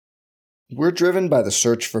We're driven by the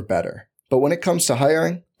search for better. But when it comes to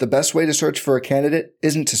hiring, the best way to search for a candidate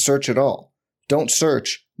isn't to search at all. Don't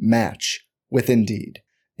search, match with Indeed.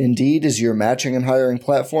 Indeed is your matching and hiring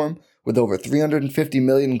platform with over 350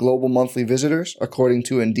 million global monthly visitors, according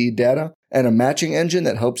to Indeed data, and a matching engine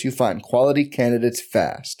that helps you find quality candidates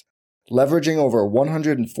fast. Leveraging over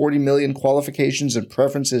 140 million qualifications and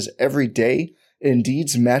preferences every day,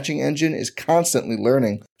 Indeed's matching engine is constantly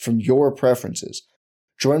learning from your preferences.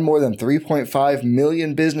 Join more than 3.5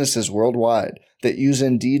 million businesses worldwide that use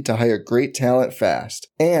Indeed to hire great talent fast.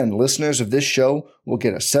 And listeners of this show will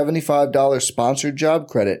get a $75 sponsored job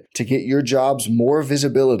credit to get your jobs more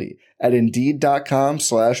visibility at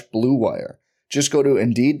Indeed.com/Blue Wire. Just go to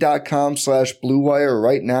Indeed.com/Blue Wire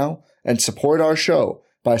right now and support our show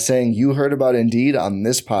by saying you heard about Indeed on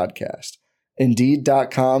this podcast.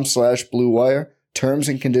 Indeed.com/Blue Wire. Terms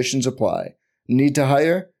and conditions apply. Need to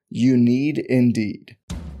hire? You need Indeed.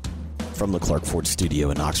 From the Clark Ford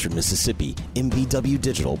Studio in Oxford, Mississippi, MVW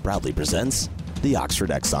Digital proudly presents the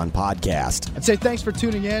Oxford Exxon Podcast. I'd say thanks for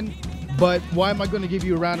tuning in, but why am I going to give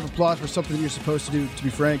you a round of applause for something that you're supposed to do, to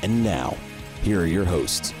be frank? And now, here are your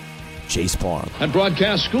hosts, Chase Parham. That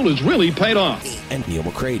broadcast school has really paid off. And Neil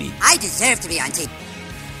McCready. I deserve to be on TV.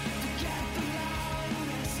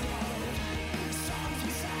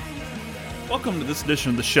 Welcome to this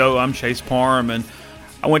edition of the show. I'm Chase Parham, and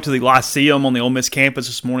I went to the Lyceum on the Ole Miss campus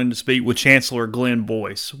this morning to speak with Chancellor Glenn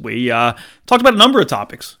Boyce. We talked about a number of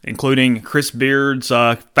topics, including Chris Beard's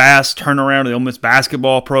fast turnaround of the Ole Miss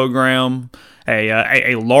basketball program,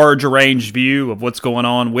 a large-range view of what's going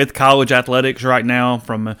on with college athletics right now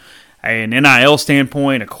from an NIL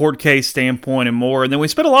standpoint, a court case standpoint, and more. And then we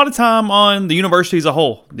spent a lot of time on the university as a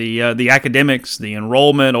whole, the academics, the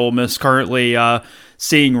enrollment. Ole Miss currently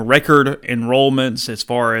seeing record enrollments as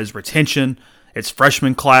far as retention, its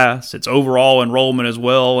freshman class, its overall enrollment as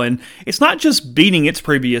well. And it's not just beating its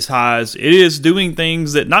previous highs, it is doing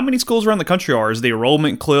things that not many schools around the country are. As the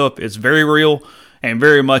enrollment cliff is very real and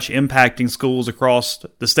very much impacting schools across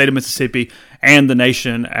the state of Mississippi and the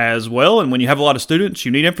nation as well. And when you have a lot of students,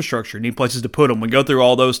 you need infrastructure, you need places to put them. We go through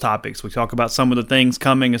all those topics. We talk about some of the things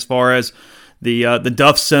coming as far as the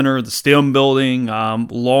Duff Center, the STEM building,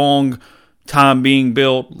 long time being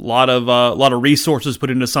built, a lot of resources put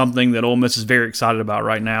into something that Ole Miss is very excited about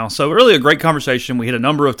right now. So really a great conversation. We hit a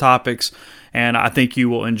number of topics, and I think you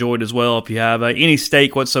will enjoy it as well. If you have any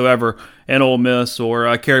stake whatsoever in Ole Miss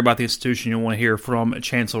or care about the institution, you'll want to hear from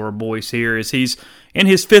Chancellor Boyce here, as he's in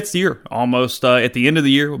his fifth year, almost at the end of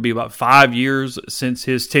the year. It will be about 5 years since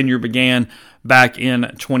his tenure began back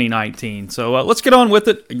in 2019. So let's get on with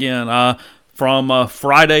it. Again, from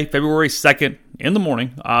Friday, February 2nd, in the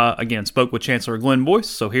morning, again, spoke with Chancellor Glenn Boyce.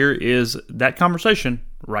 So here is that conversation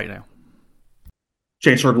right now.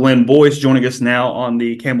 Chancellor Glenn Boyce joining us now on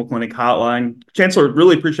the Campbell Clinic hotline. Chancellor,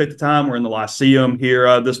 really appreciate the time. We're in the Lyceum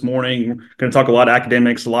here this morning. We're going to talk a lot of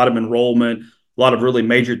academics, a lot of enrollment, a lot of really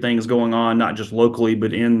major things going on, not just locally,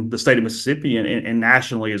 but in the state of Mississippi and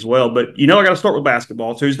nationally as well. But, I got to start with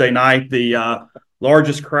basketball. Tuesday night, the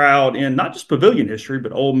largest crowd in not just Pavilion history,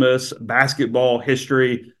 but Ole Miss basketball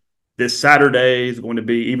history. This Saturday is going to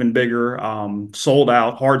be even bigger, sold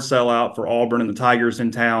out, hard sellout for Auburn and the Tigers in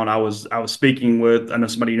town. I was speaking with, I know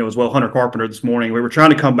somebody you know as well, Hunter Carpenter this morning. We were trying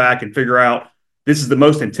to come back and figure out this is the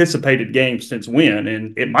most anticipated game since when,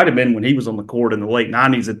 and it might have been when he was on the court in the late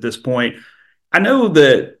 90s at this point. I know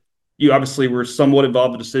that you obviously were somewhat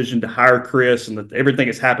involved in the decision to hire Chris and that everything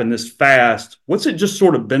has happened this fast. What's it just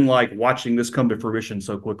sort of been like watching this come to fruition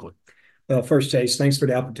so quickly? Well, first, Chase, thanks for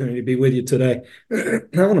the opportunity to be with you today. I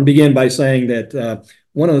want to begin by saying that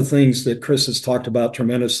one of the things that Chris has talked about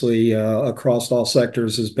tremendously across all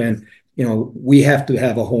sectors has been, we have to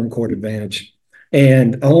have a home court advantage.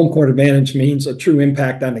 And a home court advantage means a true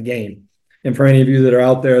impact on the game. And for any of you that are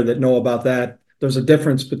out there that know about that, there's a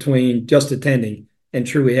difference between just attending and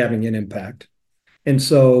truly having an impact. And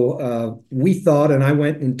so we thought, and I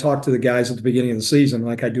went and talked to the guys at the beginning of the season,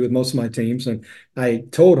 like I do with most of my teams, and I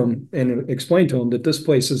told them and explained to them that this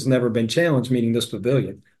place has never been challenged, meaning this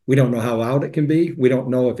pavilion. We don't know how out it can be. We don't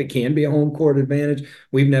know if it can be a home court advantage.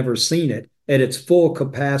 We've never seen it at its full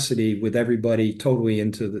capacity with everybody totally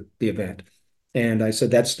into the event. And I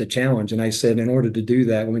said, that's the challenge. And I said, in order to do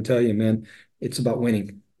that, let me tell you, man, it's about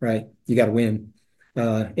winning, right? You got to win.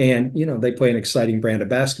 And they play an exciting brand of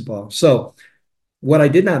basketball. So what I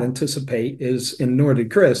did not anticipate is, and nor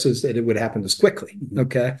did Chris, is that it would happen this quickly,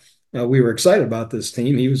 okay? We were excited about this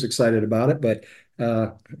team. He was excited about it, but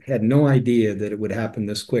had no idea that it would happen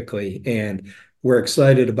this quickly. And we're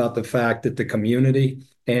excited about the fact that the community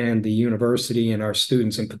and the university and our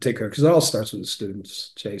students in particular, because it all starts with the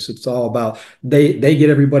students, Chase. It's all about they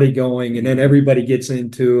get everybody going, and then everybody gets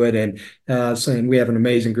into it. And saying we have an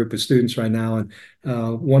amazing group of students right now.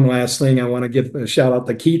 And one last thing, I want to give a shout out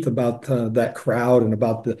to Keith about that crowd and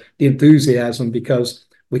about the enthusiasm, because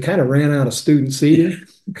we kind of ran out of student seating.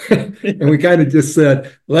 And we kind of just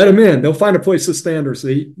said, let them in. They'll find a place to stand or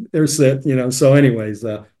sit. So anyways,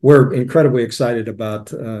 we're incredibly excited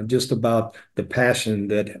about just about the passion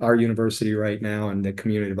that our university right now and the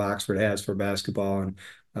community of Oxford has for basketball.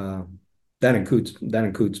 And that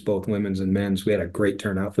includes both women's and men's. We had a great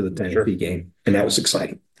turnout for the Tennessee game, and that was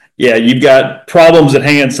exciting. Yeah, you've got problems at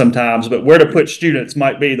hand sometimes, but where to put students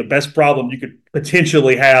might be the best problem you could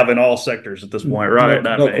potentially have in all sectors at this point, right?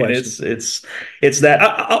 No question. It's that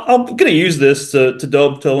I'm going to use this to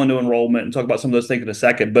dovetail into enrollment and talk about some of those things in a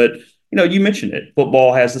second. But you mentioned it.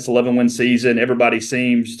 Football has this 11-win season. Everybody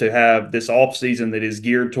seems to have this off season that is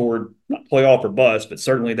geared toward not playoff or bust, but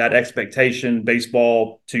certainly that expectation.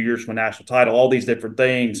 Baseball, 2 years from a national title, all these different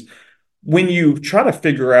things. When you try to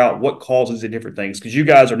figure out what causes the different things, because you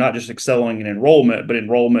guys are not just excelling in enrollment, but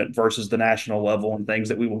enrollment versus the national level and things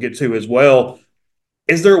that we will get to as well,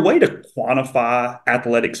 is there a way to quantify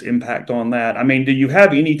athletics' impact on that? I mean, do you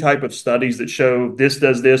have any type of studies that show this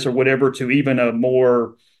does this or whatever, to even a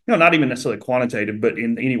more, not even necessarily quantitative, but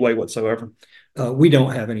in any way whatsoever? We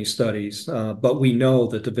don't have any studies, but we know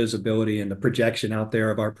that the visibility and the projection out there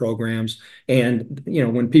of our programs, and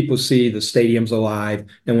when people see the stadiums alive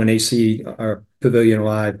and when they see our pavilion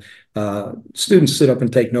alive, students sit up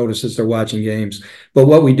and take notice as they're watching games. But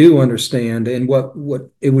what we do understand, and what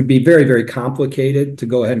it would be very, very complicated to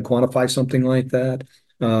go ahead and quantify something like that.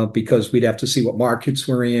 Because we'd have to see what markets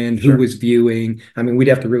we're in, who was viewing. I mean, we'd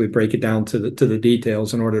have to really break it down to the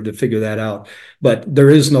details in order to figure that out. But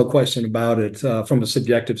there is no question about it. From a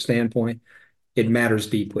subjective standpoint, it matters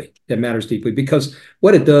deeply. It matters deeply because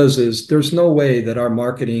what it does is there's no way that our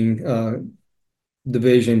marketing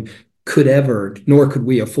division could ever, nor could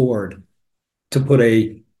we afford to put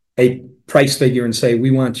a price figure and say,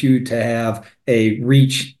 we want you to have a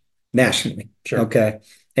reach nationally. Sure. Okay.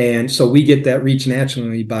 And so we get that reach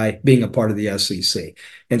nationally by being a part of the SEC.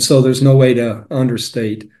 And so there's no way to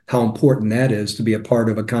understate how important that is, to be a part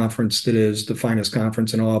of a conference that is the finest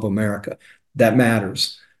conference in all of America. That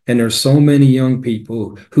matters. And there's so many young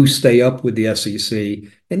people who stay up with the SEC.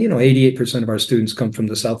 And, 88% of our students come from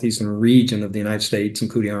the southeastern region of the United States,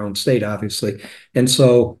 including our own state, obviously. And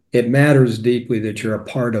so it matters deeply that you're a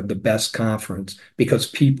part of the best conference, because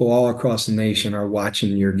people all across the nation are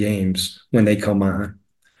watching your games when they come on.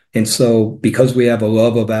 And so because we have a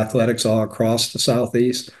love of athletics all across the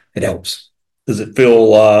Southeast, it helps. Does it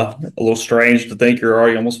feel a little strange to think you're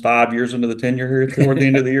already almost 5 years into the tenure here toward the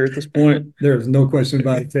end of the year at this point? There's no question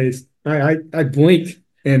about it, Chase. I blinked,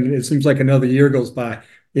 and it seems like another year goes by,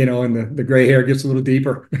 and the gray hair gets a little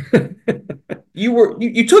deeper.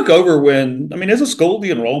 You took over when, as a school,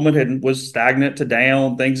 the enrollment was stagnant to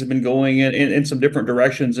down. Things have been going in some different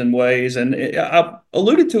directions and ways. And I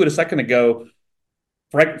alluded to it a second ago.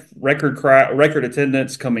 Record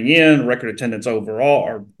attendance coming in, record attendance overall,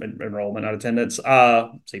 or enrollment, not attendance.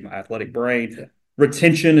 See my athletic brain. Yeah.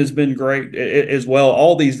 Retention has been great as well.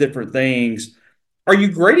 All these different things. Are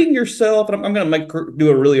you grading yourself? And I'm going to do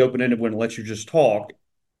a really open-ended one and let you just talk.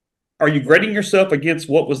 Are you grading yourself against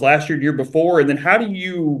what was last year, year before? And then how do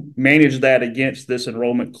you manage that against this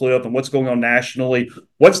enrollment cliff and what's going on nationally?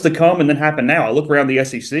 What's to come and then happen now? I look around the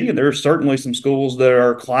SEC, and there are certainly some schools that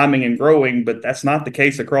are climbing and growing, but that's not the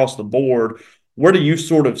case across the board. Where do you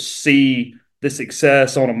sort of see the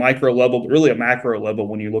success on a micro level, but really a macro level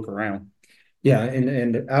when you look around? Yeah,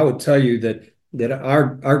 and I would tell you that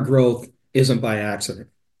our growth isn't by accident,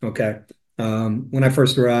 okay? When I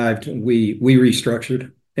first arrived, we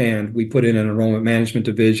restructured. And we put in an enrollment management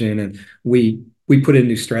division, and we put in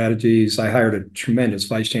new strategies. I hired a tremendous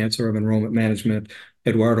vice chancellor of enrollment management,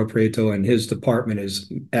 Eduardo Prieto, and his department is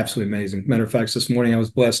absolutely amazing. Matter of fact, this morning I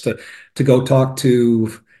was blessed to go talk to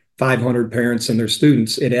 500 parents and their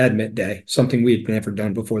students at admit day, something we had never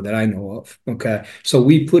done before that I know of. Okay. So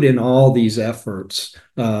we put in all these efforts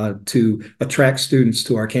to attract students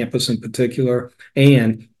to our campus in particular,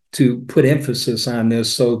 and to put emphasis on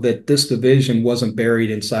this so that this division wasn't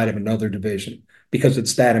buried inside of another division, because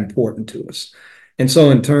it's that important to us. And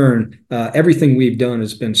so in turn, everything we've done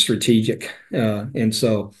has been strategic. And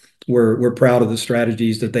so we're proud of the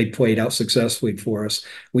strategies that they played out successfully for us.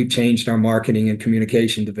 We've changed our marketing and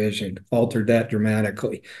communication division, altered that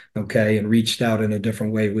dramatically, okay, and reached out in a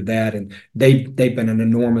different way with that. And they've been an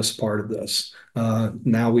enormous part of this.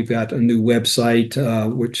 Now we've got a new website,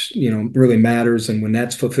 which, really matters. And when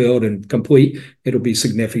that's fulfilled and complete, it'll be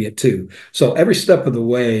significant too. So every step of the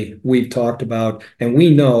way we've talked about, and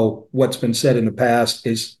we know what's been said in the past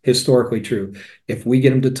is historically true. If we get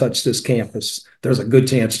them to touch this campus, there's a good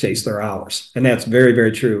chance, Chase, they're ours. And that's very,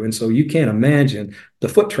 very true. And so you can't imagine the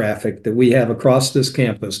foot traffic that we have across this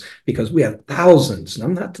campus, because we have thousands,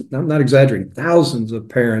 and I'm not exaggerating, thousands of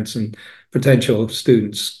parents and potential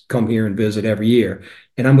students come here and visit every year.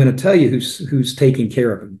 And I'm going to tell you who's taking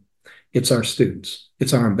care of them. It's our students.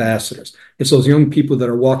 It's our ambassadors. It's those young people that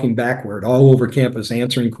are walking backward all over campus,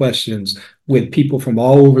 answering questions with people from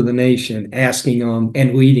all over the nation, asking them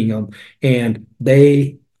and leading them. And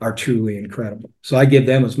they are truly incredible. So I give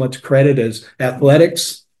them as much credit as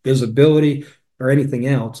athletics, visibility, or anything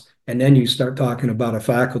else. And then you start talking about a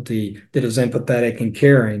faculty that is empathetic and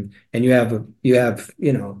caring, and you have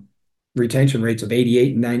retention rates of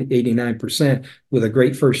 88 and 89% with a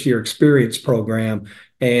great first year experience program,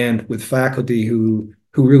 and with faculty who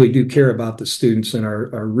really do care about the students and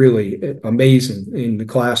are really amazing in the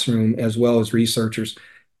classroom, as well as researchers.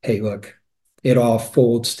 Hey, look, it all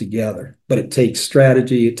folds together, but it takes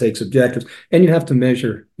strategy, it takes objectives, and you have to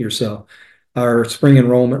measure yourself. Our spring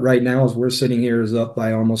enrollment right now, as we're sitting here, is up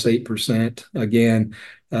by almost 8%. Again,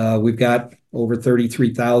 we've got over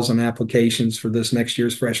 33,000 applications for this next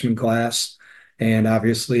year's freshman class. And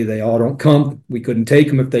obviously, they all don't come. We couldn't take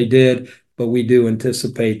them if they did, but we do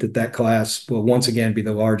anticipate that class will once again be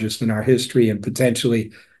the largest in our history, and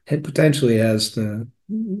potentially has the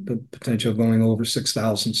potential of going over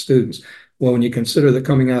 6,000 students. Well, when you consider that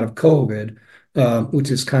coming out of COVID,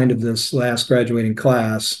 which is kind of this last graduating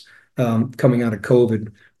class, coming out of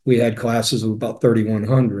COVID, we had classes of about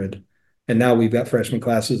 3,100, and now we've got freshman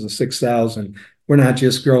classes of 6,000. We're not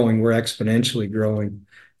just growing, we're exponentially growing.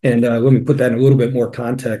 And let me put that in a little bit more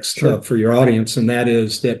context for your audience, and that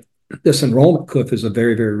is that this enrollment cliff is a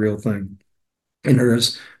very, very real thing. And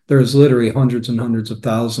there's literally hundreds and hundreds of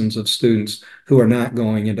thousands of students who are not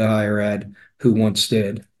going into higher ed who once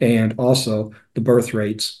did. And also the birth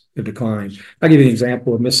rates have declined. I'll give you an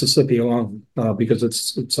example of Mississippi alone, because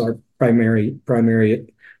it's our primary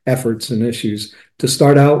efforts and issues. To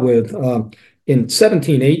start out with, in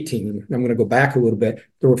 1718, I'm going to go back a little bit,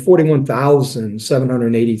 there were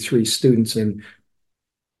 41,783 students in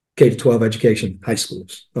K-12 education, high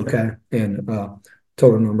schools, okay? And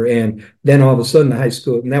total number. And then all of a sudden the high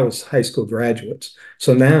school, and that was high school graduates.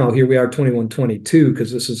 So now here we are, 21, 22,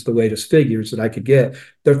 because this is the latest figures that I could get.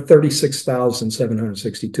 They're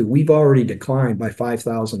 36,762. We've already declined by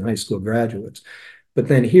 5,000 high school graduates. But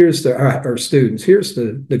then here's our students. Here's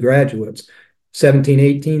the graduates. 17,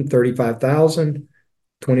 18, 35,000.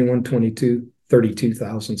 21, 22,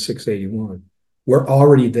 32,681. We're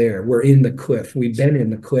already there. We're in the cliff. We've been in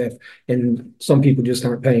the cliff, and some people just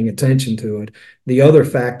aren't paying attention to it. The other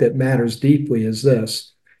fact that matters deeply is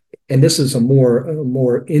this, and this is a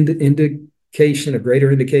greater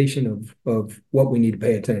indication of what we need to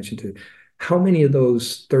pay attention to. How many of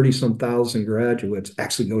those 30-some thousand graduates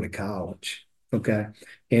actually go to college? Okay,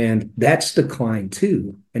 and that's declined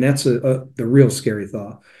too, and that's the real scary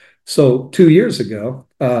thought. So 3 years ago,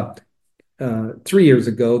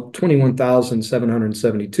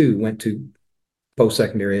 21,772 went to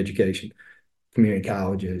post-secondary education, community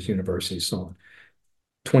colleges, universities, so on.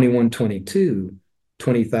 21, 22,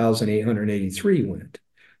 20,883 went.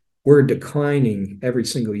 We're declining every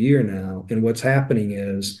single year now, and what's happening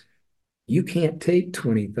is you can't take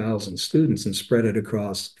 20,000 students and spread it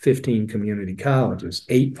across 15 community colleges,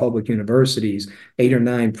 8 public universities, 8 or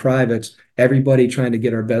 9 privates, everybody trying to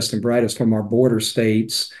get our best and brightest from our border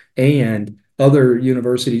states and other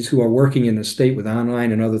universities who are working in the state with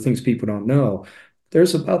online and other things people don't know.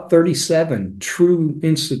 There's about 37 true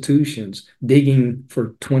institutions digging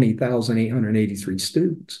for 20,883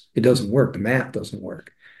 students. It doesn't work. The math doesn't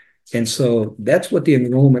work. And so that's what the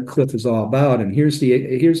enrollment cliff is all about. And here's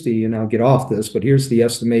the, and I'll get off this, but here's the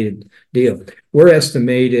estimated deal. We're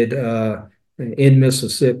estimated in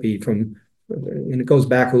Mississippi and it goes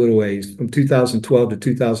back a little ways, from 2012 to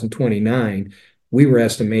 2029, we were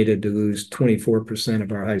estimated to lose 24%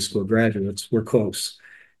 of our high school graduates. We're close.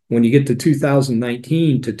 When you get to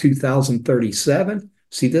 2019 to 2037,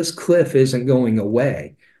 see, this cliff isn't going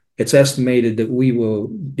away. It's estimated that we will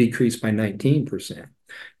decrease by 19%.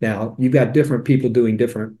 Now, you've got different people doing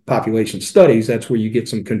different population studies. That's where you get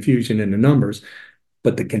some confusion in the numbers,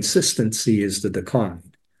 but the consistency is the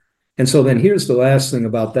decline. And so then here's the last thing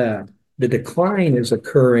about that. The decline is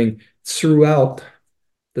occurring throughout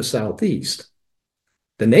the Southeast.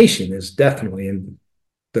 The nation is definitely in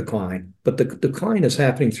decline, but the decline is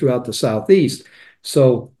happening throughout the Southeast.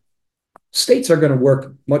 So States are going to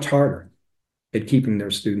work much harder at keeping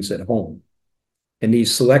their students at home. And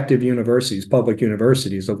these selective universities, public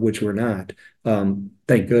universities, of which we're not,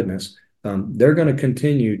 thank goodness, they're going to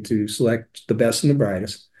continue to select the best and the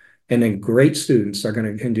brightest. And then great students are going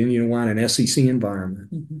to continue to want an SEC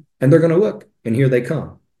environment. Mm-hmm. And they're going to look, and here they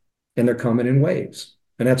come. And they're coming in waves.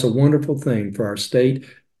 And that's a wonderful thing for our state,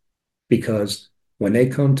 because when they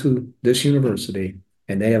come to this university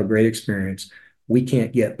and they have a great experience, we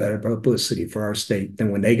can't get better publicity for our state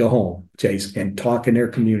than when they go home, Chase, and talk in their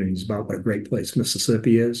communities about what a great place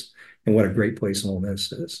Mississippi is and what a great place Ole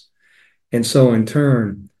Miss is. And so in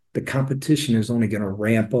turn, the competition is only going to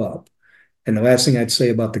ramp up. And the last thing I'd say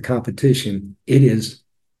about the competition, it is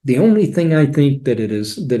the only thing I think that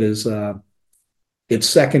it's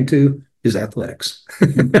second to is athletics.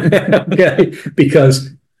 Okay, because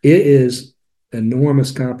it is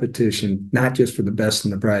enormous competition, not just for the best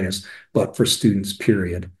and the brightest, but for students,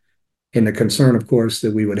 period. And the concern, of course,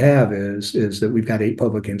 that we would have is that we've got 8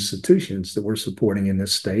 public institutions that we're supporting in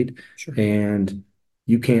this state. Sure. And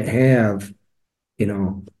you can't have,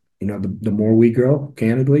 the more we grow,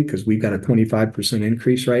 candidly, because we've got a 25%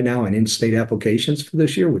 increase right now in in-state applications for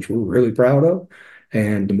this year, which we're really proud of.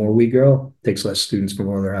 And the more we grow, it takes less students from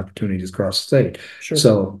other opportunities across the state. Sure.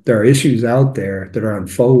 So there are issues out there that are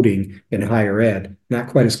unfolding in higher ed, not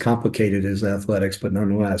quite as complicated as athletics, but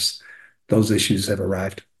nonetheless, those issues have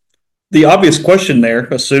arrived. The obvious question there,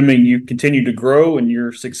 assuming you continue to grow and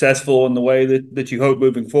you're successful in the way that you hope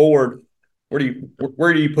moving forward, where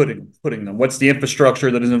are you putting them? What's the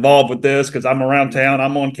infrastructure that is involved with this? Because I'm around town,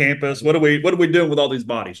 I'm on campus. What are we doing with all these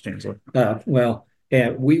bodies, Chancellor?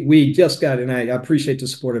 Yeah, we just got, and I appreciate the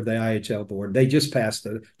support of the IHL board. They just passed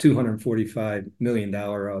a $245 million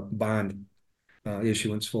bond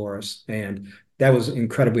issuance for us. And that was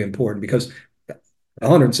incredibly important because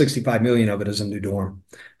 $165 million of it is a new dorm.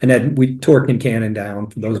 And then we tore Kincannon down,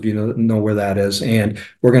 for those of you who know where that is. And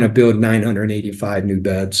we're going to build 985 new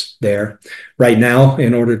beds there. Right now,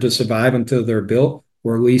 in order to survive until they're built,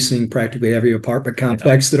 we're leasing practically every apartment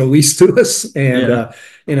complex that'll lease to us. And,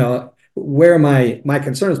 where my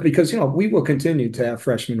concern is, because we will continue to have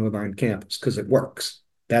freshmen live on campus because it works.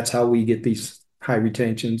 That's how we get these high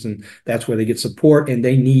retentions, and that's where they get support, and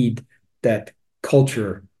they need that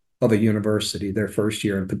culture of a university their first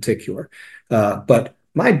year in particular. But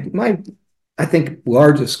my I think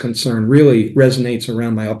largest concern really resonates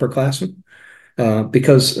around my upperclassmen,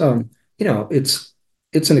 because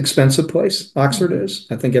it's an expensive place. Oxford is.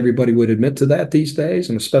 I think everybody would admit to that these days,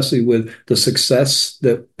 and especially with the success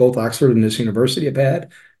that both Oxford and this university have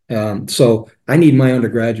had. So I need my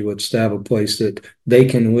undergraduates to have a place that they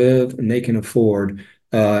can live and they can afford,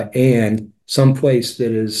 and some place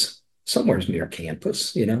that is somewhere near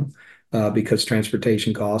campus, because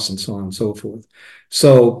transportation costs and so on and so forth.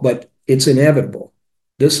 So, but it's inevitable.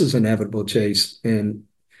 This is inevitable, Chase, and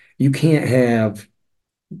you can't have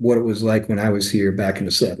what it was like when I was here back in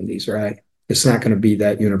the 70s, right? It's not going to be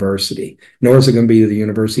that university, nor is it going to be the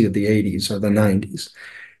university of the 80s or the 90s.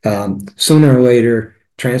 Sooner or later,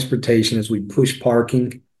 transportation, as we push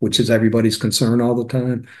parking, which is everybody's concern all the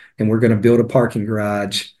time, and we're going to build a parking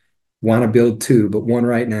garage, want to build 2, but 1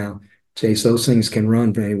 right now. Chase, those things can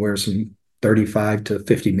run from anywhere from 35 to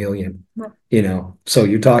 50 million, So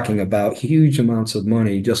you're talking about huge amounts of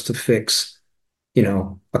money just to fix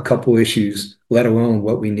a couple issues, let alone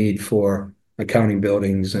what we need for accounting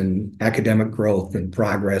buildings and academic growth and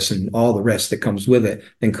progress and all the rest that comes with it,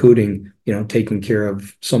 including, taking care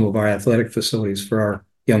of some of our athletic facilities for our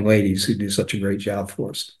young ladies who do such a great job for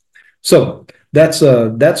us. So that's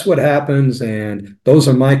what happens, and those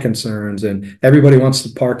are my concerns. And everybody wants to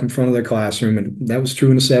park in front of their classroom, and that was true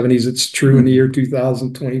in the 70s. It's true in the year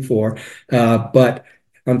 2024. But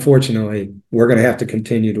unfortunately, we're going to have to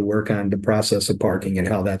continue to work on the process of parking and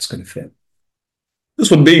how that's going to fit. This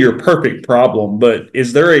would be your perfect problem, but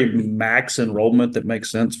is there a max enrollment that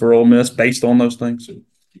makes sense for Ole Miss based on those things?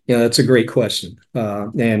 Yeah, that's a great question.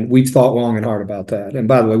 And we've thought long and hard about that. And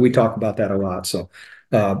by the way, we talk about that a lot. So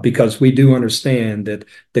because we do understand that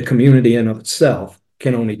the community in of itself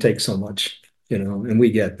can only take so much, and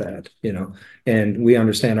we get that, and we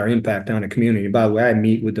understand our impact on the community. By the way, I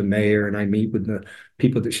meet with the mayor and I meet with the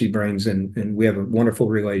people that she brings in, and we have a wonderful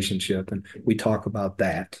relationship, and we talk about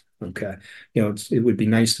that. Okay. It would be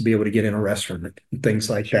nice to be able to get in a restaurant and things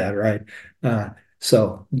like that. Right.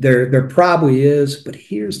 So there probably is, but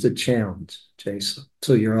here's the challenge, Jason,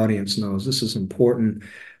 so your audience knows this is important.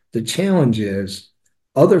 The challenge is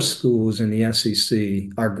other schools in the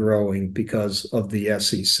SEC are growing because of the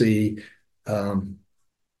SEC,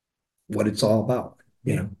 what it's all about,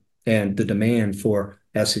 and the demand for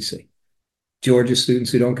SEC. Georgia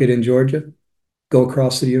students who don't get in Georgia go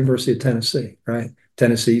across to the University of Tennessee, right?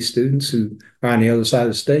 Tennessee students who are on the other side of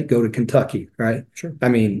the state go to Kentucky, right? Sure. I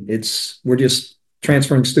mean, we're just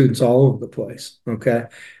transferring students all over the place, okay?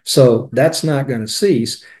 So that's not going to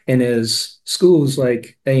cease. And as schools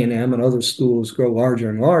like A&M and other schools grow larger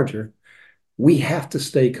and larger, we have to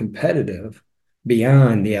stay competitive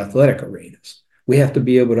beyond the athletic arenas. We have to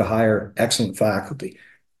be able to hire excellent faculty.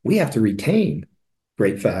 We have to retain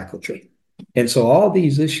great faculty. And so all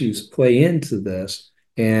these issues play into this.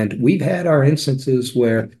 And we've had our instances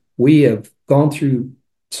where we have gone through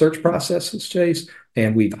search processes, Chase,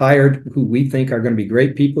 and we've hired who we think are going to be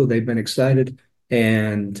great people. They've been excited.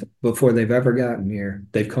 And before they've ever gotten here,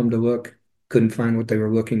 they've come to look, couldn't find what they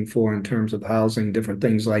were looking for in terms of housing, different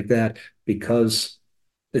things like that, because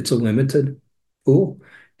it's a limited pool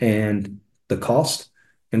and the cost.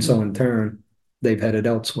 And so in turn, they've headed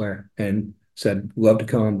elsewhere and said, love to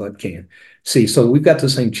come, but can't. See, so we've got the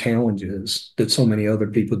same challenges that so many other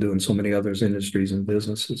people do in so many other industries and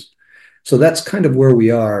businesses. So that's kind of where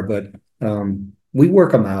we are, but we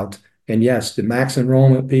work them out. And yes, the max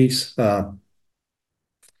enrollment piece,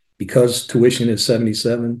 because tuition is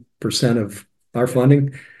 77% of our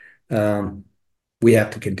funding, we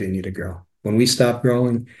have to continue to grow. When we stop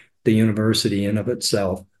growing, the university in of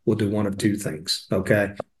itself will do one of two things,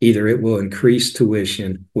 okay? Either it will increase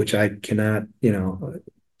tuition, which I cannot,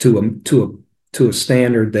 to a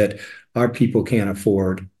standard that our people can't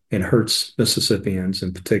afford and hurts Mississippians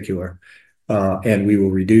in particular, and we will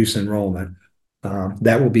reduce enrollment.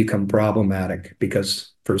 That will become problematic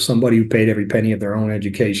because for somebody who paid every penny of their own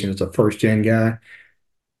education as a first-gen guy,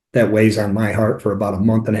 that weighs on my heart for about a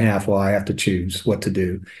month and a half while I have to choose what to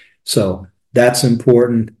do. So that's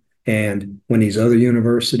important. And when these other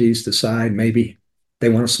universities decide maybe they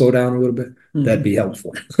want to slow down a little bit, that'd be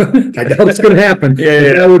helpful. I doubt it's going to happen.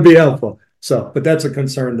 Yeah. That would be helpful. So, but that's a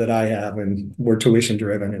concern that I have, and we're tuition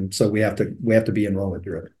driven, and so we have to be enrollment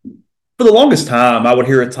driven. For the longest time, I would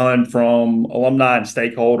hear a ton from alumni and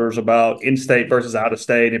stakeholders about in-state versus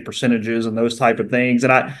out-of-state and percentages and those type of things.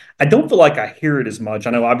 And I don't feel like I hear it as much.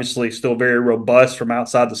 I know obviously still very robust from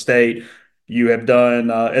outside the state. You have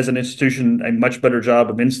done, as an institution, a much better job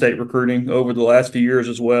of in-state recruiting over the last few years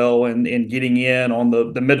as well, and getting in on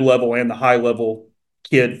the mid-level and the high-level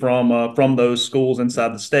kid from those schools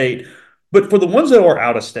inside the state. But for the ones that are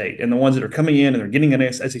out of state and the ones that are coming in and they're getting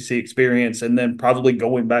an SEC experience and then probably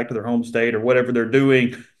going back to their home state or whatever they're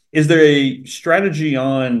doing, is there a strategy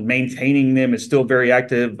on maintaining them as still very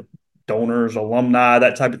active donors, alumni,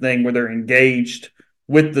 that type of thing, where they're engaged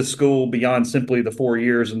with the school beyond simply the 4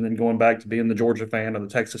 years and then going back to being the Georgia fan or the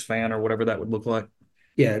Texas fan or whatever that would look like?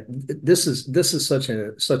 Yeah, this is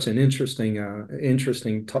such an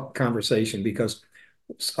interesting conversation because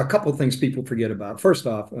a couple of things people forget about. First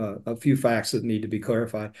off, a few facts that need to be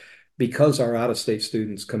clarified. Because our out-of-state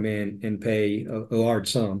students come in and pay a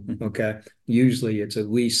large sum, okay, usually it's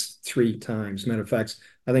at least 3 times. Matter of fact,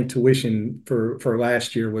 I think tuition for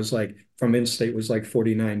last year was like, from in-state was like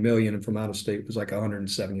 $49 million, and from out-of-state was like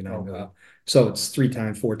 $179 million. So it's 3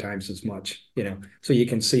 times, 4 times as much, so you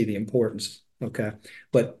can see the importance, okay?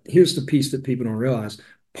 But here's the piece that people don't realize.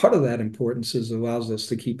 Part of that importance is it allows us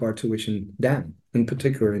to keep our tuition down, in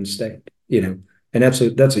particular in state, and that's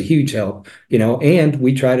a huge help, and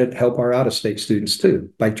we try to help our out-of-state students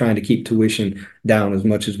too by trying to keep tuition down as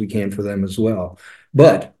much as we can for them as well.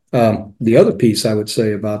 But the other piece I would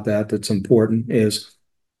say about that's important is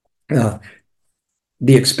the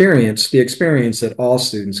experience that all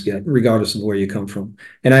students get, regardless of where you come from.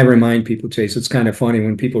 And I remind people, Chase, it's kind of funny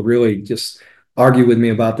when people really just argue with me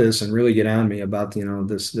about this and really get on me about,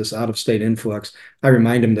 this out-of-state influx. I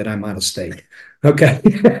remind them that I'm out of state. Okay.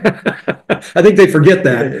 I think they forget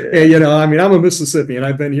that. I'm a Mississippian.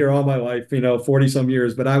 I've been here all my life, 40 some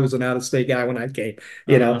years, but I was an out-of-state guy when I came,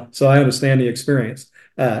 so I understand the experience.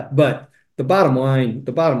 But the bottom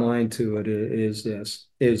line to it is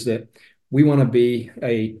that we want to be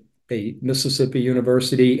a Mississippi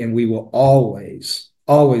university, and we will always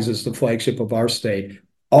as the flagship of our state,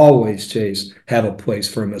 always, Chase, have a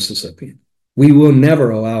place for a Mississippian. We will never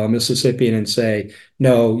allow a Mississippian and say,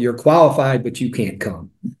 no, you're qualified, but you can't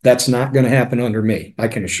come. That's not going to happen under me, I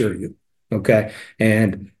can assure you. Okay.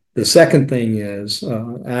 And the second thing is,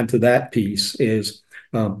 onto that piece is,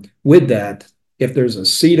 with that, if there's a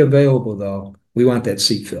seat available, though, we want that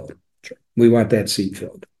seat filled. We want that seat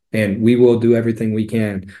filled. And we will do everything we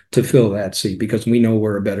can to fill that seat because we know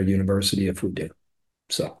we're a better university if we do.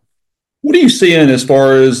 So. What are you seeing as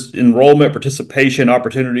far as enrollment, participation,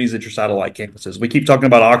 opportunities at your satellite campuses? We keep talking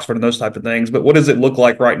about Oxford and those type of things, but what does it look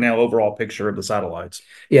like right now, overall picture of the satellites?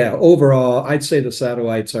 Yeah, overall, I'd say the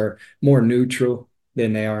satellites are more neutral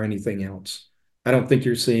than they are anything else. I don't think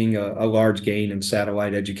you're seeing a large gain in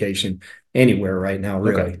satellite education anywhere right now,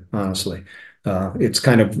 really, honestly. It's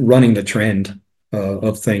kind of running the trend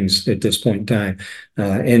of things at this point in time.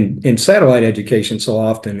 And satellite education so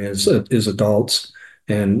often is adults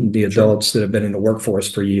and the adults that have been in the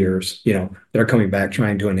workforce for years, they're coming back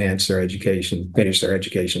trying to enhance their education, finish their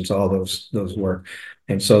educations, all those work.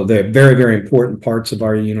 And so they're very, very important parts of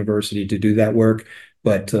our university to do that work.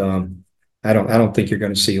 But I don't think you're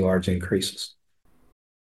going to see large increases.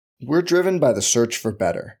 We're driven by the search for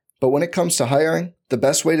better. But when it comes to hiring, the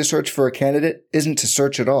best way to search for a candidate isn't to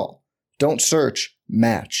search at all. Don't search,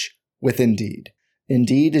 match with Indeed.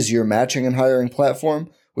 Indeed is your matching and hiring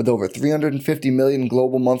platform with over 350 million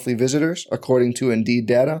global monthly visitors, according to Indeed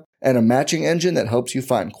data, and a matching engine that helps you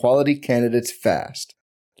find quality candidates fast.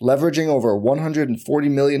 Leveraging over 140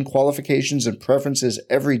 million qualifications and preferences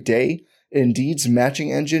every day, Indeed's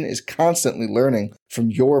matching engine is constantly learning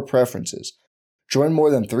from your preferences. Join more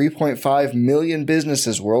than 3.5 million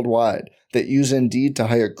businesses worldwide that use Indeed to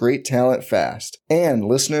hire great talent fast. And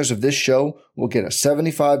listeners of this show will get a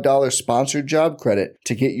 $75 sponsored job credit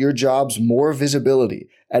to get your jobs more visibility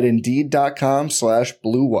at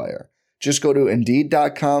Indeed.com/Blue Wire. Just go to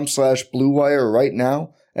Indeed.com/Blue Wire right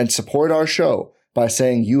now and support our show by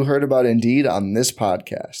saying you heard about Indeed on this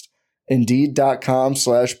podcast.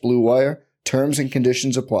 Indeed.com/Blue Wire. Terms and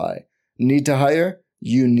conditions apply. Need to hire?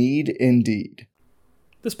 You need Indeed.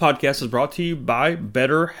 This podcast is brought to you by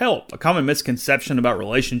BetterHelp. A common misconception about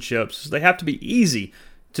relationships is they have to be easy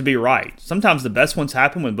to be right. Sometimes the best ones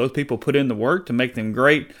happen when both people put in the work to make them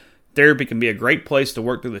great. Therapy can be a great place to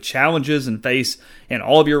work through the challenges and face in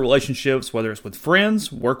all of your relationships, whether it's with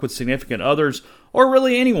friends, work with significant others, or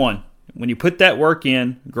really anyone. When you put that work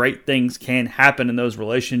in, great things can happen in those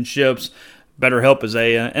relationships. BetterHelp is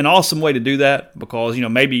an awesome way to do that because,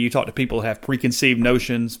 maybe you talk to people who have preconceived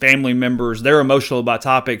notions, family members, they're emotional about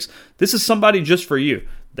topics. This is somebody just for you.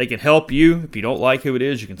 They can help you. If you don't like who it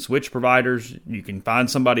is, you can switch providers. You can find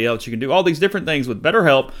somebody else. You can do all these different things with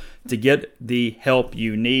BetterHelp to get the help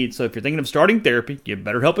you need. So if you're thinking of starting therapy, give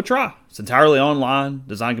BetterHelp a try. It's entirely online.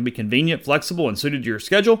 Design can be convenient, flexible, and suited to your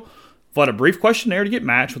schedule. Fill out a brief questionnaire to get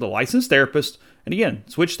matched with a licensed therapist. And again,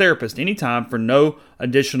 switch therapist anytime for no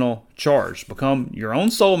additional charge. Become your own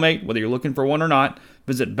soulmate, whether you're looking for one or not.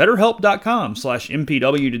 Visit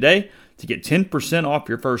BetterHelp.com/MPW today to get 10% off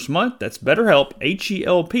your first month. That's BetterHelp,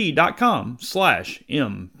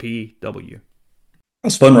 HELP.com/MPW.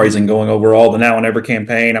 How's fundraising going overall, the Now and Ever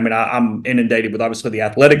campaign? I mean, I'm inundated with obviously the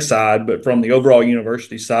athletic side, but from the overall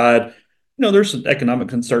university side, there's some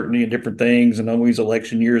economic uncertainty and different things and always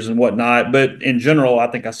election years and whatnot. But in general, I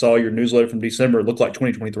think I saw your newsletter from December. It looked like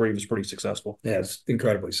 2023 was pretty successful. Yeah, it's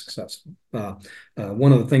incredibly successful.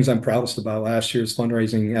 One of the things I'm proudest about last year's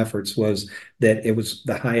fundraising efforts was that it was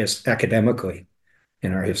the highest academically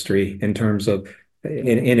in our history in terms of,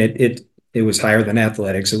 and it was higher than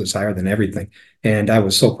athletics. It was higher than everything. And I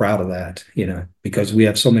was so proud of that, because we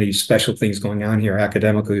have so many special things going on here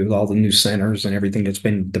academically with all the new centers and everything that's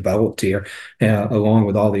been developed here, along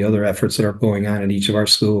with all the other efforts that are going on in each of our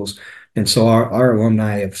schools. And so our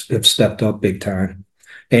alumni have stepped up big time.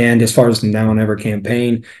 And as far as the Now and Ever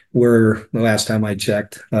campaign, the last time I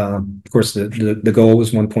checked, of course, the goal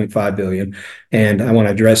was 1.5 billion. And I want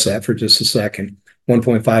to address that for just a second.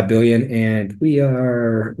 1.5 billion, and we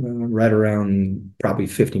are right around probably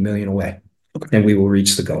 50 million away, and we will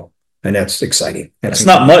reach the goal, and that's exciting. That's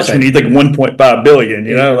not much when you think 1.5 billion.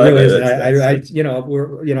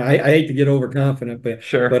 I hate to get overconfident, but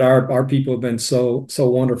sure. But our people have been so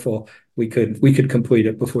wonderful. We could complete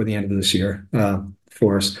it before the end of this year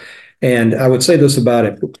for us. And I would say this about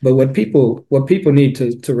it, but what people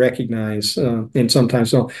need to recognize, and sometimes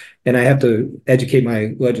don't, and I have to educate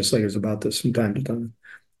my legislators about this from time to time.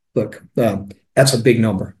 Look, that's a big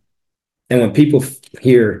number. And when people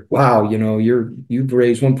hear, wow, you've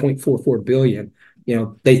raised 1.44 billion,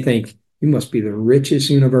 they think you must be the richest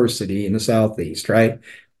university in the Southeast, right?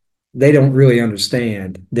 They don't really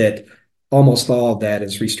understand that almost all of that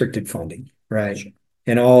is restricted funding, right? Sure.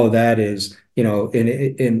 And all of that is,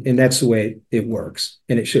 and that's the way it works,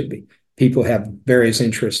 and it should be. People have various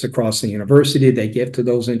interests across the university. They give to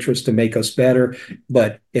those interests to make us better,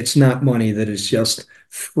 but it's not money that is just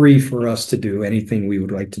free for us to do anything we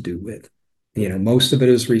would like to do with. Most of it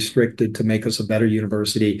is restricted to make us a better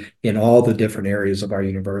university in all the different areas of our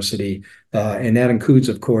university. And that includes,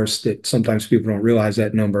 of course, that sometimes people don't realize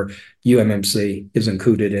that number. UMMC is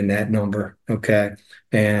included in that number. Okay.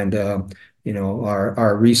 And,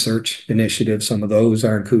 our research initiatives, some of those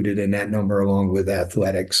are included in that number along with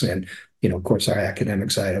athletics and, of course, our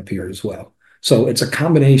academic side up here as well. So it's a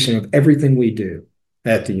combination of everything we do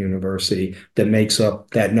at the university that makes up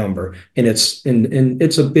that number. And it's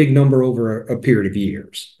a big number over a period of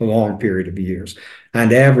years, a long period of years.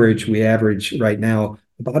 On average, we average right now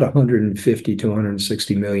about 150 to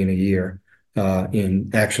 160 million a year in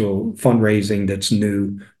actual fundraising that's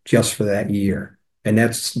new just for that year. And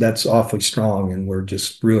that's awfully strong. And we're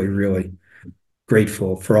just really, really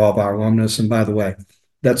grateful for all of our alumnus. And by the way,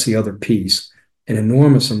 that's the other piece. An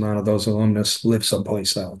enormous amount of those alumnus live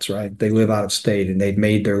someplace else, right? They live out of state and they've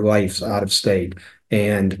made their lives out of state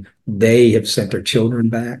and they have sent their children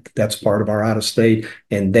back. That's part of our out of state.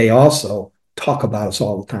 And they also talk about us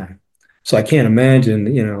all the time. So I can't imagine,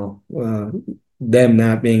 them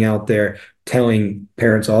not being out there telling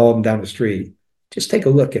parents all of them down the street, just take a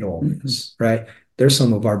look at Ole Miss, right? They're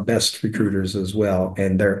some of our best recruiters as well,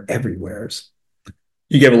 and they're everywhere.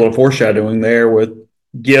 You gave a little foreshadowing there with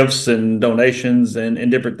gifts and donations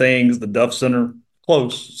and different things. The Duff Center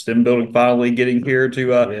close, STEM building finally getting here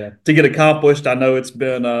to get accomplished. I know it's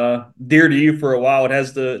been dear to you for a while. It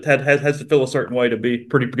has to feel a certain way to be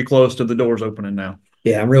pretty close to the doors opening now.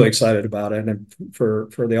 Yeah, I'm really excited about it. And for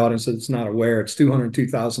the audience that's not aware, it's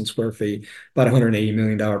 202,000 square feet, about $180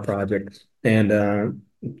 million project. And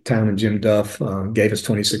Town and Jim Duff gave us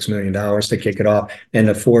 $26 million to kick it off. And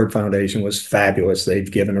the Ford Foundation was fabulous.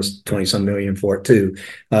 They've given us 20-some million for it too.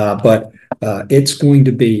 But it's going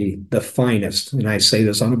to be the finest, and I say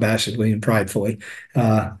this unabashedly and pridefully,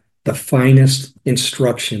 the finest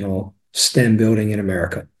instructional STEM building in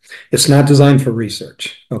America. It's not designed for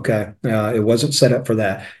research, okay? It wasn't set up for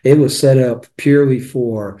that. It was set up purely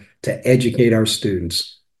to educate our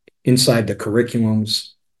students inside the curriculums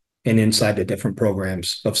and inside the different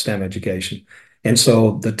programs of STEM education. And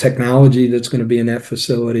so the technology that's going to be in that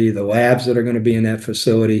facility, the labs that are going to be in that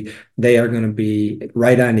facility, they are going to be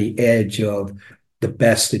right on the edge of the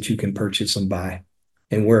best that you can purchase and buy.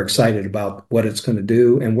 And we're excited about what it's going to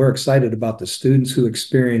do. And we're excited about the students who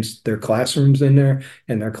experience their classrooms in there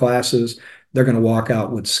and their classes. They're going to walk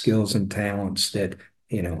out with skills and talents that,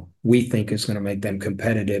 we think is going to make them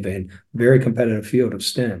competitive in a very competitive field of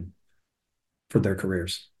STEM for their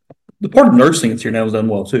careers. The part of nursing that's here now is done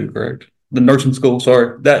well too, correct? The nursing school,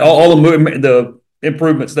 sorry. That all the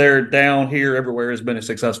improvements there, down here, everywhere has been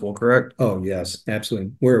successful, correct? Oh, yes,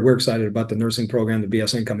 absolutely. We're excited about the nursing program, the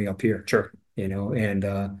BSN coming up here. Sure. And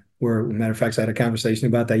we're, matter of fact, I had a conversation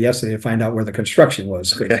about that yesterday to find out where the construction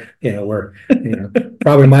was. Okay. We're,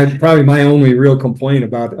 probably my only real complaint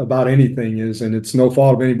about anything is, and it's no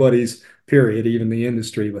fault of anybody's, period, even the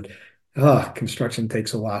industry, but construction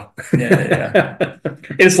takes a while. Yeah.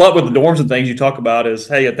 It's a lot with the dorms and things you talk about is,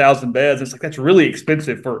 hey, 1,000 beds. It's like, that's really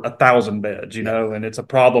expensive for 1,000 beds, and it's a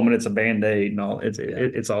problem and it's a Band-Aid and all.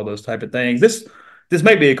 It's all those type of things. This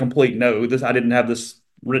may be a complete no. I didn't have this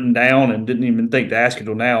written down and didn't even think to ask you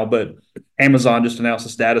till now, but Amazon just announced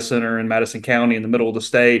this data center in Madison County in the middle of the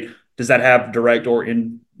state. Does that have direct or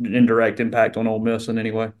indirect impact on Ole Miss in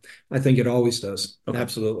any way? I think it always does. Okay.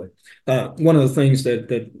 Absolutely. One of the things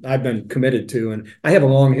that I've been committed to, and I have a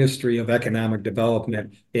long history of economic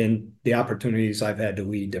development in the opportunities I've had to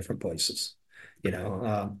lead different places,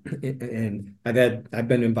 and I've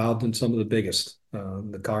been involved in some of the biggest,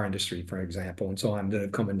 the car industry, for example, and so on, that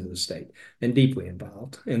have come into the state and deeply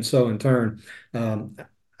involved. And so in turn,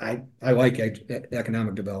 I like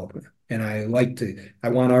economic development. And I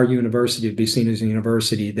want our university to be seen as a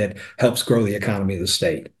university that helps grow the economy of the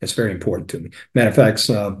state. It's very important to me. Matter of fact,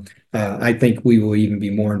 I think we will even be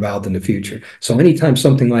more involved in the future. So anytime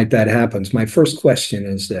something like that happens, my first question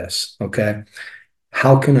is this, okay?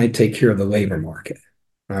 How can I take care of the labor market?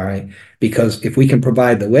 All right. Because if we can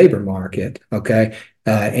provide the labor market, okay,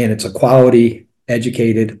 and it's a quality,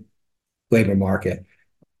 educated labor market,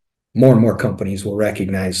 more and more companies will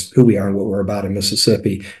recognize who we are and what we're about in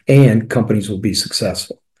Mississippi, and companies will be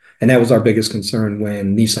successful. And that was our biggest concern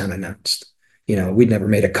when Nissan announced, we'd never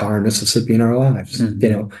made a car in Mississippi in our lives,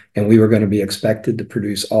 and we were going to be expected to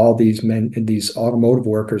produce all these automotive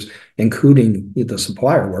workers, including the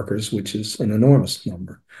supplier workers, which is an enormous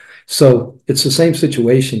number. So it's the same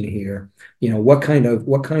situation here. What kind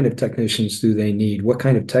of technicians do they need? What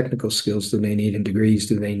kind of technical skills do they need and degrees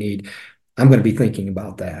do they need? I'm going to be thinking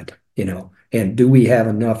about that, and do we have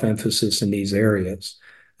enough emphasis in these areas?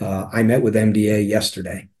 I met with MDA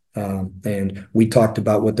yesterday, And we talked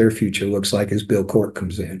about what their future looks like as Bill Court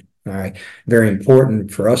comes in. All right. Very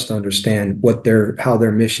important for us to understand how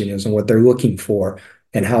their mission is and what they're looking for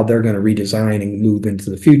and how they're going to redesign and move into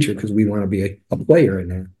the future, because we want to be a player in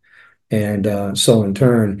that. And so in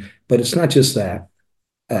turn, but it's not just that.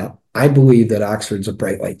 I believe that Oxford's a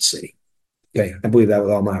bright light city. Okay. I believe that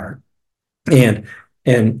with all my heart. And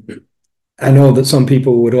I know that some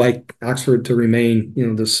people would like Oxford to remain,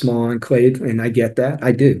 the small enclave, and I get that.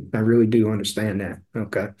 I do. I really do understand that.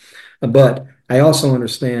 Okay. But I also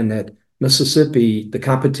understand that Mississippi, the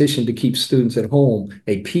competition to keep students at home,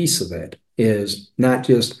 a piece of it is not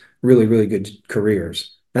just really, really good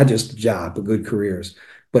careers, not just a job, but good careers.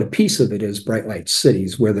 But a piece of it is bright light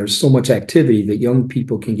cities where there's so much activity that young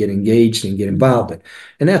people can get engaged and get involved in.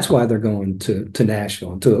 And that's why they're going to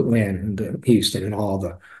Nashville and to Atlanta and to Houston and all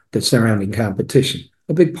the surrounding competition.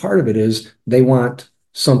 A big part of it is they want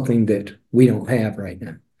something that we don't have right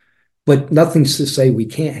now. But nothing's to say we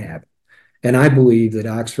can't have it. And I believe that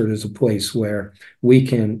Oxford is a place where we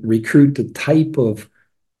can recruit the type of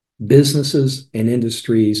businesses and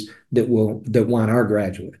industries that want our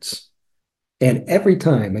graduates. And every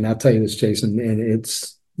time, and I'll tell you this, Jason, and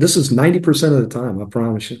this is 90% of the time, I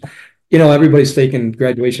promise you. Everybody's taking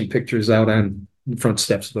graduation pictures out on the front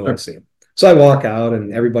steps of the Lyceum. So I walk out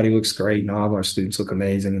and everybody looks great and all of our students look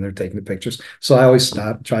amazing and they're taking the pictures. So I always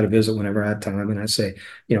stop, try to visit whenever I have time, and I say,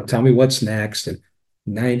 tell me what's next. And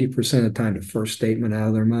 90% of the time, the first statement out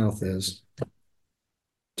of their mouth is,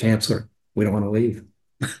 Chancellor, we don't want to leave.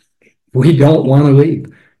 We don't want to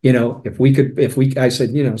leave. I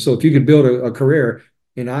said, so if you could build a career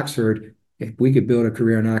in Oxford, if we could build a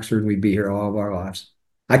career in Oxford, we'd be here all of our lives.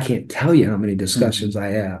 I can't tell you how many discussions I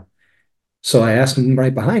have. So I asked them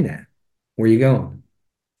right behind that, where are you going?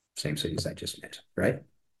 Same cities I just mentioned, right?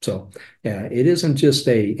 So yeah, it isn't just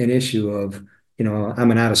an issue of, I'm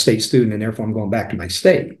an out-of-state student and therefore I'm going back to my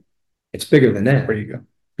state. It's bigger than that. There you go.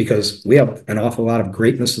 Because we have an awful lot of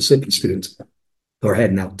great Mississippi students who are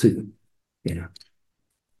heading out too. I'm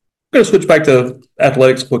going to switch back to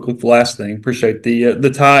athletics quickly for the last thing. Appreciate the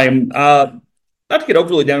time. Not to get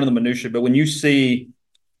overly down in the minutia, but when you see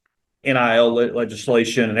NIL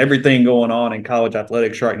legislation and everything going on in college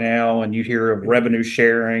athletics right now, and you hear of revenue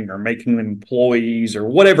sharing or making them employees or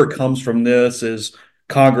whatever comes from this as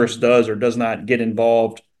Congress does or does not get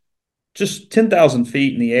involved, just 10,000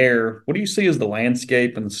 feet in the air, what do you see as the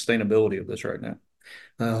landscape and the sustainability of this right now?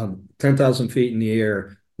 10,000 feet in the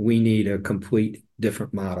air, we need a complete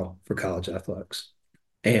different model for college athletics.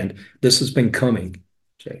 And this has been coming,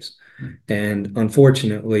 Chase. And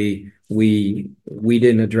unfortunately, we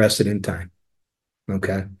didn't address it in time.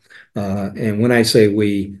 Okay. And when I say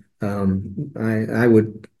we, I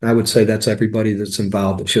would say that's everybody that's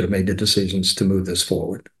involved that should have made the decisions to move this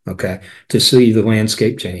forward. Okay. To see the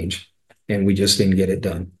landscape change, and we just didn't get it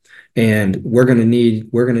done. And we're going to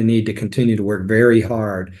need to continue to work very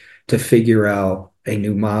hard to figure out a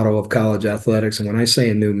new model of college athletics. And when I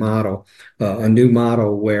say a new model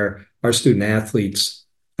where our student athletes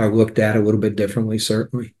are looked at a little bit differently,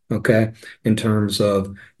 certainly, okay, in terms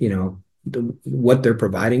of, what they're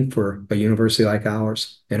providing for a university like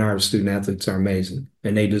ours. And our student athletes are amazing,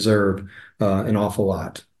 and they deserve an awful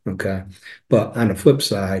lot, okay? But on the flip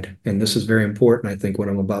side, and this is very important, I think, what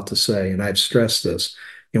I'm about to say, and I've stressed this,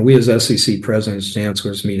 we as SEC presidents,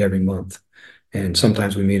 chancellors meet every month. And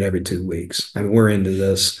sometimes we meet every 2 weeks. I mean, we're into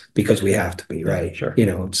this because we have to be, right? Sure.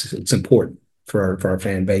 It's important for our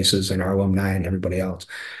fan bases and our alumni and everybody else.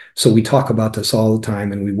 So we talk about this all the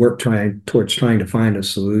time, and we work towards trying to find a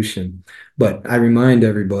solution. But I remind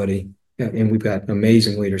everybody, and we've got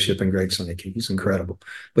amazing leadership in Greg Sankey. He's incredible.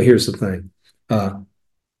 But here's the thing.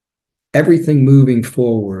 Everything moving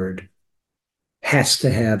forward has to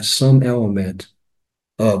have some element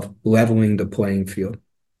of leveling the playing field.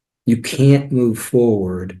 You can't move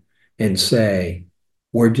forward and say,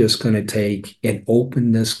 we're just going to take and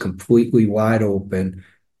open this completely wide open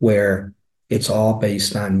where it's all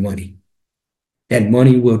based on money. And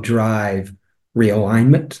money will drive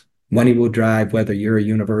realignment. Money will drive whether you're a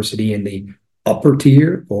university in the upper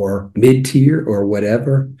tier or mid tier or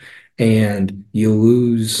whatever. And you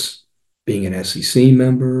lose being an SEC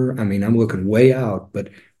member. I mean, I'm looking way out, but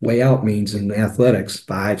way out means in athletics,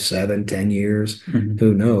 5, 7, 10 years,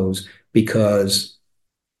 who knows, because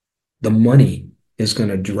the money is going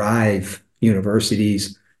to drive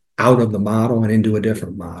universities out of the model and into a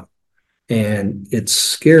different model. And it's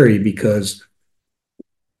scary because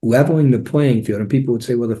leveling the playing field, and people would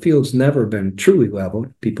say, well, the field's never been truly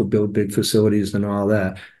leveled. People build big facilities and all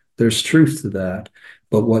that. There's truth to that.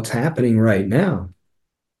 But what's happening right now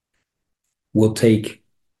will take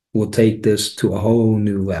will take this to a whole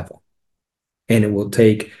new level. And it will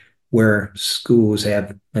take where schools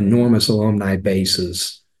have enormous alumni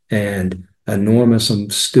bases and enormous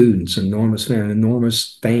students,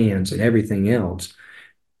 enormous fans and everything else,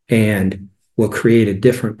 and will create a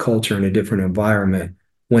different culture and a different environment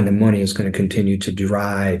when the money is going to continue to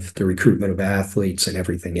drive the recruitment of athletes and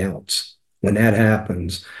everything else. When that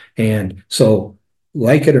happens, and so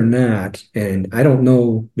like it or not, and I don't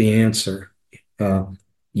know the answer,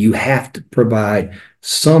 you have to provide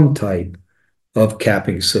some type of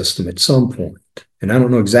capping system at some point. And I don't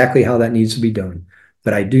know exactly how that needs to be done,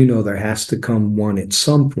 but I do know there has to come one at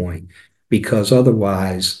some point, because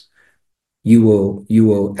otherwise you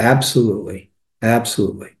will absolutely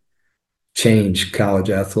change college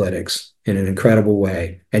athletics in an incredible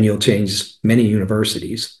way, and you'll change many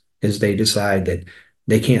universities as they decide that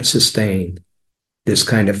they can't sustain this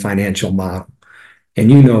kind of financial model.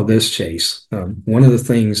 And you know this, Chase. One of the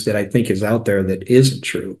things that I think is out there that isn't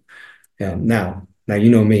true. Now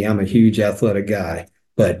you know me, I'm a huge athletic guy,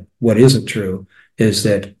 but what isn't true is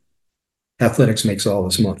that athletics makes all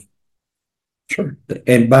this money. Sure.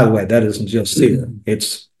 And by the way, that isn't just here.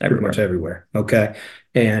 It's pretty much everywhere. Okay.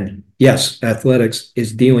 And yes, athletics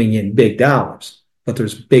is dealing in big dollars, but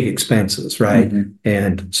there's big expenses, right? Mm-hmm.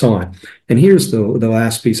 And so on. And here's the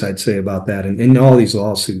last piece I'd say about that. And all these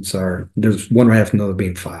lawsuits there's one right after another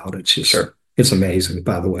being filed. It's just, It's amazing,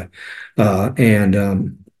 by the way.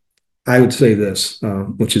 I would say this,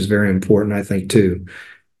 which is very important, I think, too.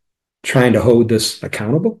 Trying to hold this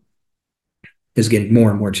accountable is getting more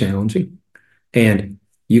and more challenging. And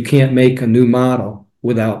you can't make a new model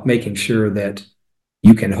without making sure that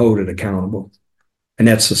you can hold it accountable. And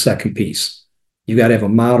that's the second piece. You got to have a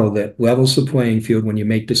model that levels the playing field when you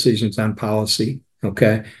make decisions on policy,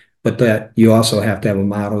 okay? But that you also have to have a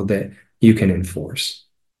model that you can enforce.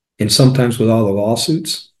 And sometimes with all the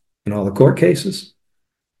lawsuits and all the court cases,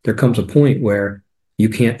 there comes a point where you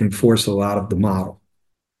can't enforce a lot of the model.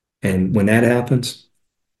 And when that happens,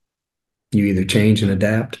 you either change and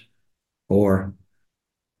adapt, or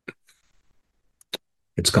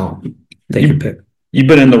it's gone. Take your pick. You've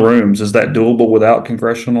been in the rooms. Is that doable without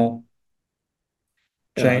congressional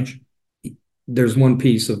change? There's one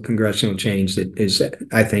piece of congressional change that is,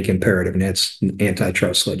 I think, imperative, and that's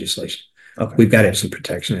antitrust legislation. Okay. We've got to have some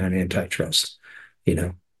protection on antitrust,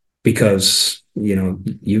 because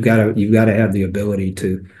you got to have the ability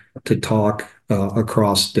to talk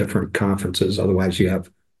across different conferences. Otherwise, you have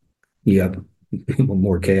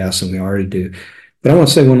more chaos than we already do. But I want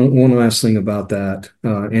to say one last thing about that,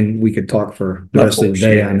 and we could talk for the rest of the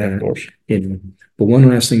day on that. But one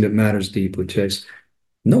last thing that matters deeply, Chase,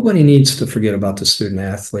 nobody needs to forget about the student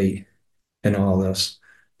athlete and all this,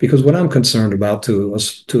 because what I'm concerned about to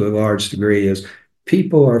a large degree is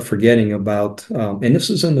people are forgetting about, and this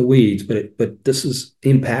is in the weeds, but this is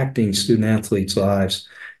impacting student athletes' lives,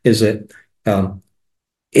 is that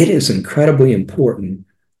it is incredibly important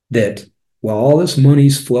that while all this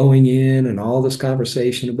money's flowing in and all this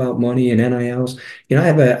conversation about money and NILs,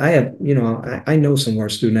 I know some of our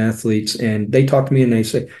student athletes, and they talk to me and they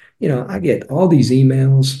say, I get all these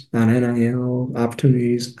emails on NIL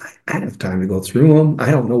opportunities. I don't have time to go through them. I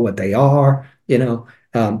don't know what they are.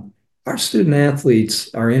 Our student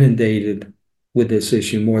athletes are inundated with this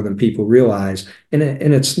issue more than people realize, and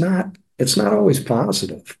it's not always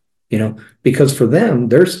positive, because for them,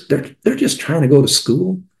 they're just trying to go to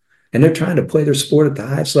school. And they're trying to play their sport at the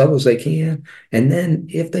highest levels they can. And then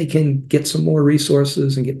if they can get some more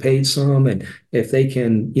resources and get paid some, and if they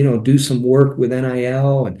can, do some work with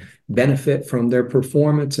NIL and benefit from their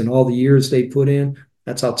performance and all the years they put in,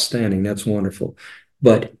 that's outstanding. That's wonderful.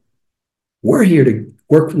 But we're here to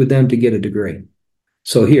work with them to get a degree.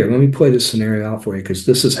 So here, let me play this scenario out for you, because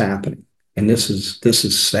this is happening. And this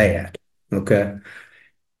is sad. Okay.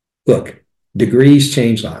 Look, degrees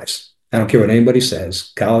change lives. I don't care what anybody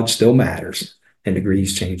says. College still matters, and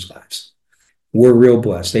degrees change lives. We're real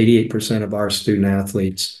blessed. 88% of our student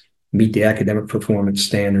athletes meet the academic performance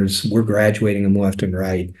standards. We're graduating them left and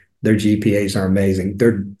right. Their GPAs are amazing.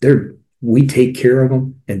 We take care of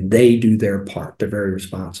them, and they do their part. They're very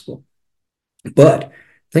responsible. But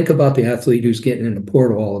think about the athlete who's getting in the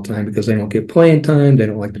portal all the time because they don't get playing time. They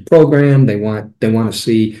don't like the program. They want to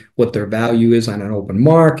see what their value is on an open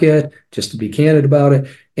market, just to be candid about it.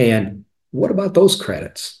 And what about those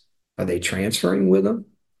credits? Are they transferring with them?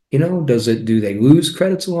 Do they lose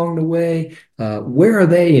credits along the way? Where are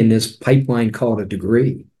they in this pipeline called a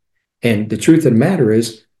degree? And the truth of the matter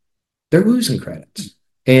is they're losing credits,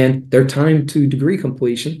 and their time to degree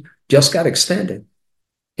completion just got extended.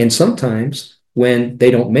 And sometimes when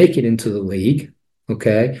they don't make it into the league,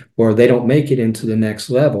 okay, or they don't make it into the next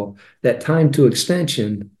level, that time to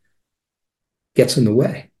extension gets in the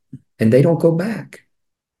way and they don't go back.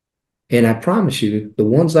 And I promise you, the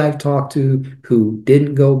ones I've talked to who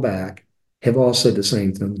didn't go back have all said the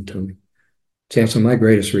same thing to me. Chancellor, my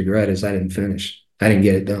greatest regret is I didn't finish. I didn't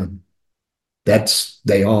get it done.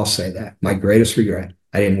 They all say that. My greatest regret,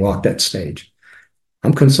 I didn't walk that stage.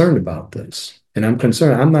 I'm concerned about this. And I'm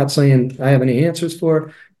concerned. I'm not saying I have any answers for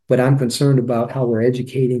it, but I'm concerned about how we're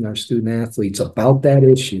educating our student athletes about that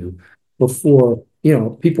issue before,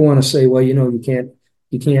 people want to say, well, you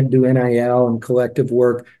can't do NIL and collective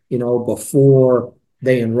work, before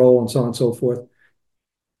they enroll and so on and so forth.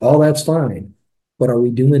 All that's fine. But are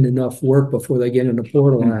we doing enough work before they get in the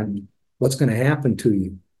portal on what's going to happen to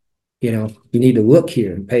you? You need to look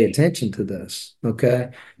here and pay attention to this,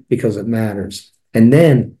 okay? Because it matters. And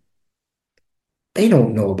then they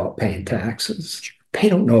don't know about paying taxes. They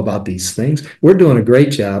don't know about these things. We're doing a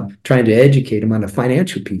great job trying to educate them on the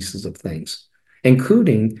financial pieces of things,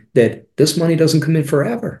 including that this money doesn't come in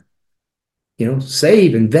forever.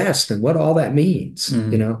 Save, invest, and what all that means.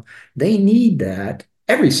 They need that.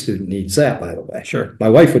 Every student needs that, by the way. Sure. My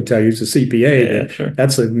wife would tell you, as a CPA, sure.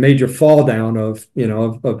 That's a major fall down of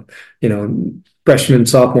freshman,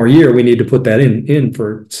 sophomore year. We need to put that in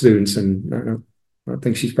for students, and I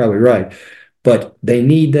think she's probably right. But they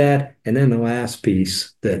need that. And then the last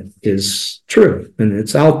piece that is true, and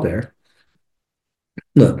it's out there.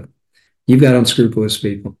 Look, you've got unscrupulous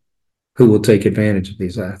people who will take advantage of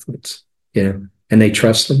these athletes, and they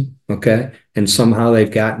trust them, okay? And somehow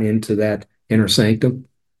they've gotten into that inner sanctum.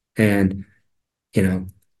 And,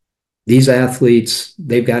 these athletes,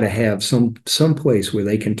 they've got to have some place where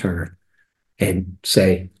they can turn and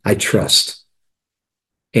say, I trust.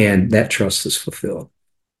 And that trust is fulfilled.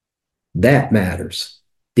 That matters.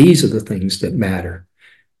 These are the things that matter,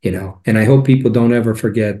 and I hope people don't ever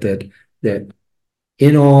forget that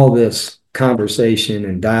in all this conversation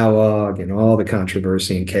and dialogue and all the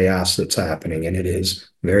controversy and chaos that's happening, and it is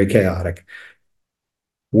very chaotic,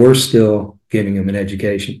 we're still giving them an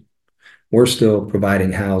education. We're still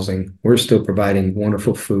providing housing. We're still providing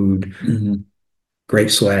wonderful food,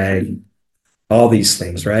 great swag, all these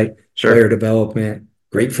things, right? Sure. Player development,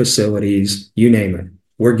 great facilities, you name it.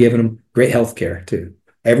 We're giving them great health care too.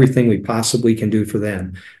 Everything we possibly can do for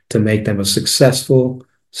them to make them a successful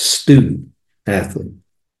student athlete.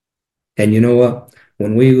 And you know what?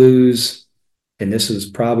 When we lose, and this is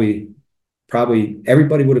probably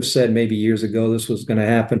everybody would have said maybe years ago this was going to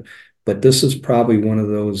happen, but this is probably one of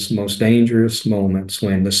those most dangerous moments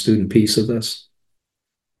when the student piece of this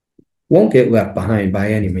won't get left behind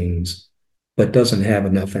by any means, but doesn't have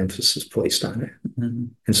enough emphasis placed on it.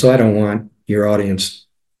 And so I don't want your audience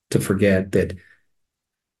to forget that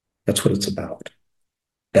that's what it's about.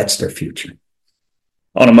 That's their future.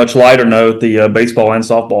 On a much lighter note, the baseball and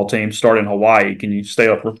softball teams start in Hawaii. Can you stay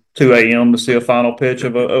up for 2 a.m. to see a final pitch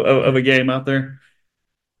of a game out there?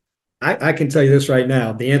 I can tell you this right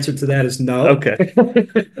now. The answer to that is no. Okay.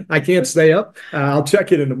 I can't stay up. I'll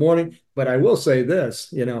check it in the morning, but I will say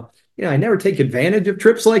this, I never take advantage of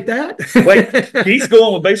trips like that. Wait, he's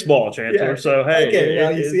going with baseball, Chancellor. Yeah. So, hey.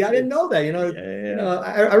 Okay, you see, I didn't know that.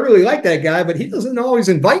 I really like that guy, but he doesn't always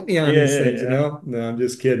invite me on these things, No, I'm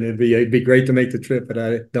just kidding. It'd be great to make the trip, but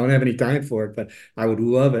I don't have any time for it. But I would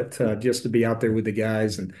love it just to be out there with the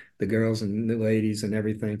guys and the girls and the ladies and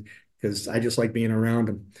everything, because I just like being around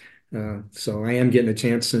them. So I am getting a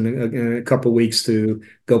chance in a couple of weeks to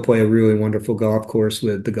go play a really wonderful golf course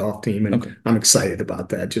with the golf team, and I'm excited about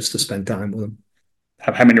that, just to spend time with them.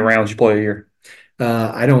 How many rounds you play a year?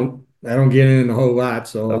 I don't get in a whole lot,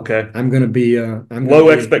 so I'm going to be low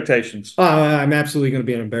expectations. I'm absolutely going to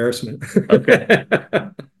be an embarrassment. Okay.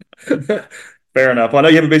 Fair enough. I know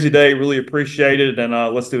you have a busy day. Really appreciate it, and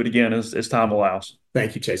let's do it again as time allows.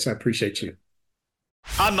 Thank you, Chase. I appreciate you.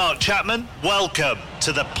 I'm Mark Chapman. Welcome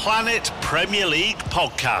to the Planet Premier League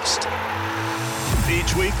podcast.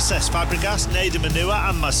 Each week, Cesc Fabregas, Nader Manua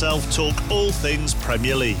and myself talk all things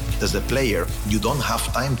Premier League. As a player, you don't have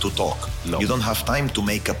time to talk. No. You don't have time to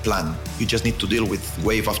make a plan. You just need to deal with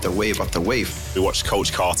wave after wave after wave. We watched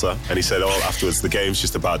Coach Carter and he said, afterwards, the game's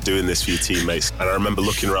just about doing this for your teammates. And I remember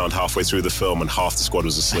looking around halfway through the film and half the squad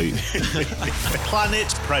was asleep. Planet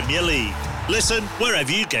Premier League. Listen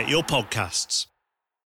wherever you get your podcasts.